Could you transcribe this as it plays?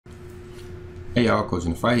Hey y'all, Coach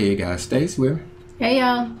in the Fight here, guys. Stace with. Hey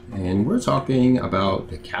y'all. And we're talking about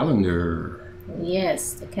the calendar.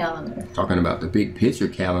 Yes, the calendar. Talking about the big picture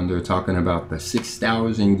calendar, talking about the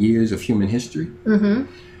 6,000 years of human history. Mm-hmm.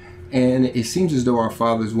 And it seems as though our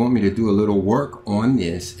fathers want me to do a little work on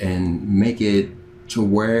this and make it to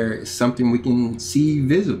where it's something we can see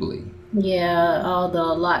visibly. Yeah, all the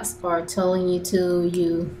lots are telling you to.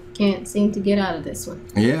 You can't seem to get out of this one.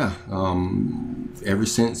 Yeah. Ever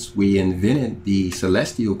since we invented the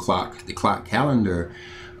celestial clock, the clock calendar,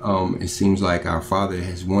 it seems like our Father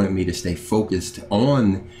has wanted me to stay focused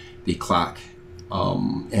on the clock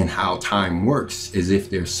and how time works, as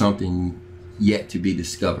if there's something yet to be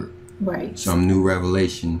discovered. Right. Some new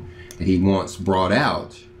revelation that he wants brought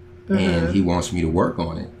out, and he wants me to work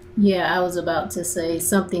on it. Yeah, I was about to say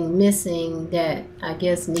something missing that I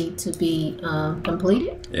guess need to be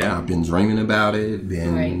completed. Yeah, I've been dreaming about it,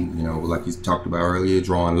 Right. you know, like you talked about earlier,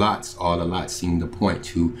 drawing lots. All the lots seem to point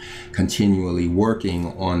to continually working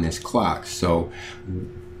on this clock. So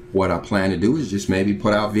what I plan to do is just maybe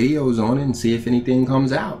put out videos on it and see if anything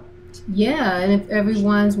comes out. Yeah, and if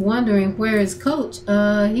everyone's wondering where is Coach,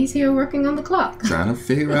 he's here working on the clock. Trying to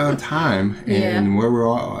figure out time and where we're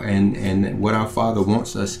all, and what our Father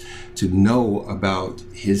wants us to know about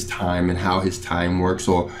his time and how his time works,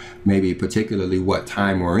 or maybe particularly what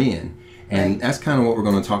time we're in. And that's kind of what we're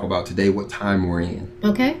going to talk about today, what time we're in.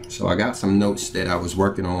 Okay. So I got some notes that I was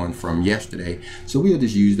working on from yesterday. So we'll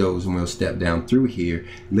just use those and we'll step down through here,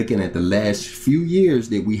 looking at the last few years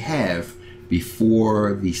that we have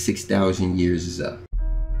before the 6,000 years is up.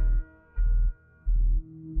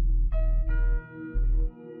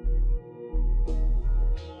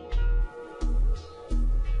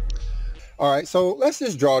 All right, so let's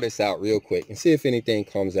just draw this out real quick and see if anything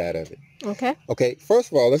comes out of it. Okay. Okay,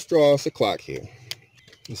 first of all, let's draw us a clock here.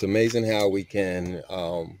 It's amazing how we can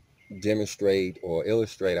demonstrate or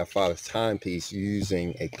illustrate our Father's timepiece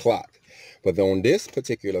using a clock. But on this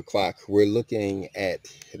particular clock, we're looking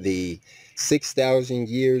at the 6,000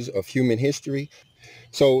 years of human history.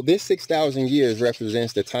 So this 6,000 years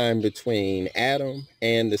represents the time between Adam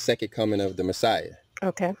and the second coming of the Messiah.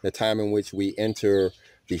 Okay. The time in which we enter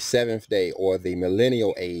the seventh day, or the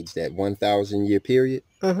millennial age, that 1,000 year period.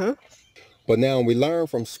 But now we learn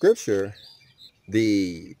from scripture,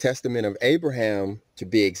 the testament of Abraham to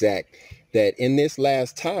be exact, that in this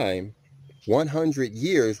last time, 100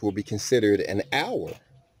 years will be considered an hour.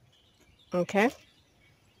 Okay.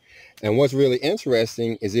 And what's really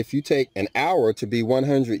interesting is if you take an hour to be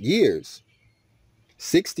 100 years,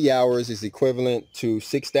 60 hours is equivalent to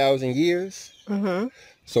 6,000 years.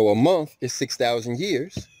 So a month is 6,000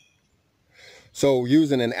 years. So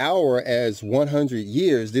using an hour as 100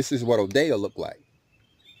 years, this is what a day will look like.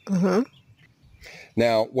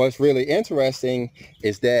 Now, what's really interesting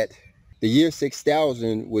is that the year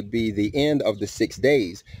 6,000 would be the end of the 6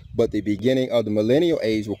 days, but the beginning of the millennial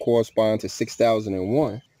age will correspond to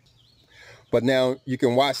 6,001. But now you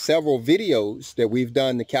can watch several videos that we've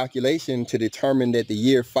done the calculation to determine that the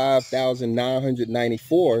year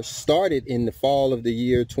 5,994 started in the fall of the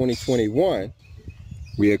year 2021.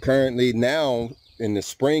 We are currently now in the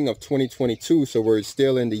spring of 2022, so we're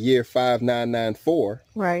still in the year 5994.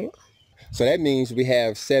 Right. So that means we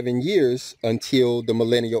have 7 years until the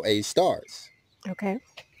millennial age starts. Okay.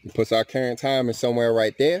 It puts our current time in somewhere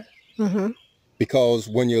right there. Because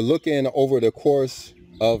when you're looking over the course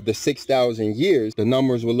of the 6,000 years, the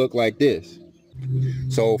numbers will look like this.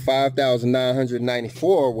 So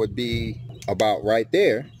 5,994 would be about right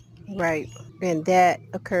there. Right. And that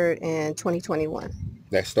occurred in 2021.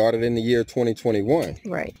 That started in the year 2021.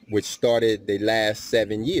 Right. Which started the last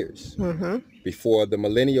 7 years. Before the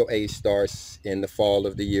millennial age starts in the fall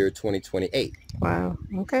of the year 2028. Wow.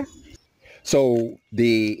 Okay. So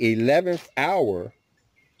the 11th hour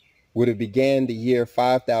would have began the year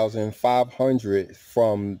 5,500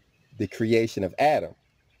 from the creation of Adam.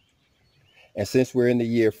 And since we're in the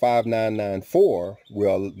year 5994, we're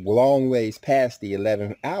a long ways past the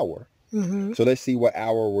 11th hour. So let's see what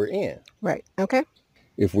hour we're in. Right. Okay.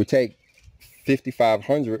 If we take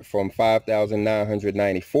 5,500 from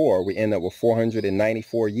 5,994, we end up with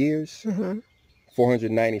 494 years.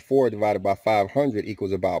 494 divided by 500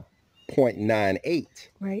 equals about 0.98.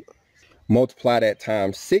 Right. Multiply that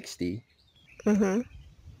times 60.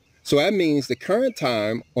 So that means the current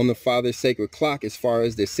time on the Father's sacred clock, as far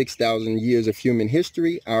as the 6,000 years of human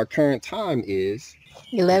history, our current time is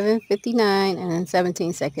 11:59 and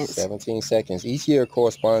 17 seconds. 17 seconds. Each year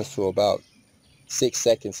corresponds to about 6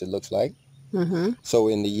 seconds, it looks like. So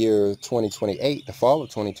in the year 2028, the fall of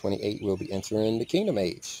 2028, we'll be entering the kingdom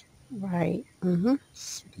age. Right. The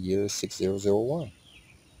year 6001.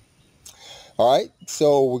 All right,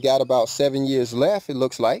 so we got about 7 years left, it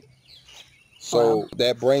looks like. So Wow.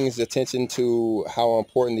 that brings attention to how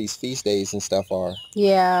important these feast days and stuff are.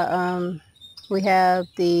 Yeah, we have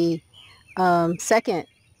the second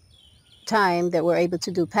time that we're able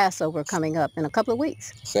to do Passover coming up in a couple of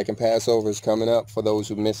weeks. Second Passover is coming up for those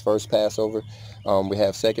who missed first Passover. We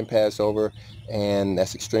have second Passover, and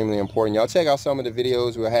that's extremely important. Y'all check out some of the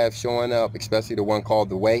videos we have showing up, especially the one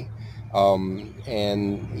called The Way.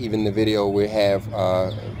 And even the video we have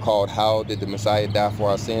called How Did the Messiah Die for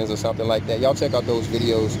Our Sins, or something like that. Y'all check out those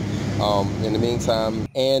videos in the meantime.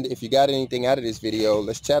 And if you got anything out of this video,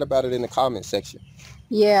 let's chat about it in the comment section.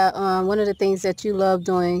 Yeah, one of the things that you love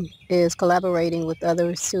doing is collaborating with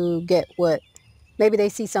others to get what maybe they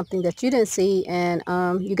see something that you didn't see, and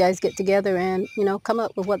you guys get together and, you know, come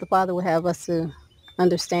up with what the Father would have us to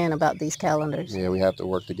understand about these calendars. Yeah, we have to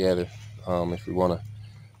work together. If we want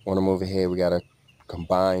to move ahead, we got to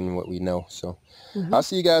combine what we know. So I'll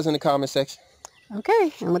see you guys in the comment section.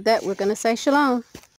 Okay, and with that, we're going to say shalom.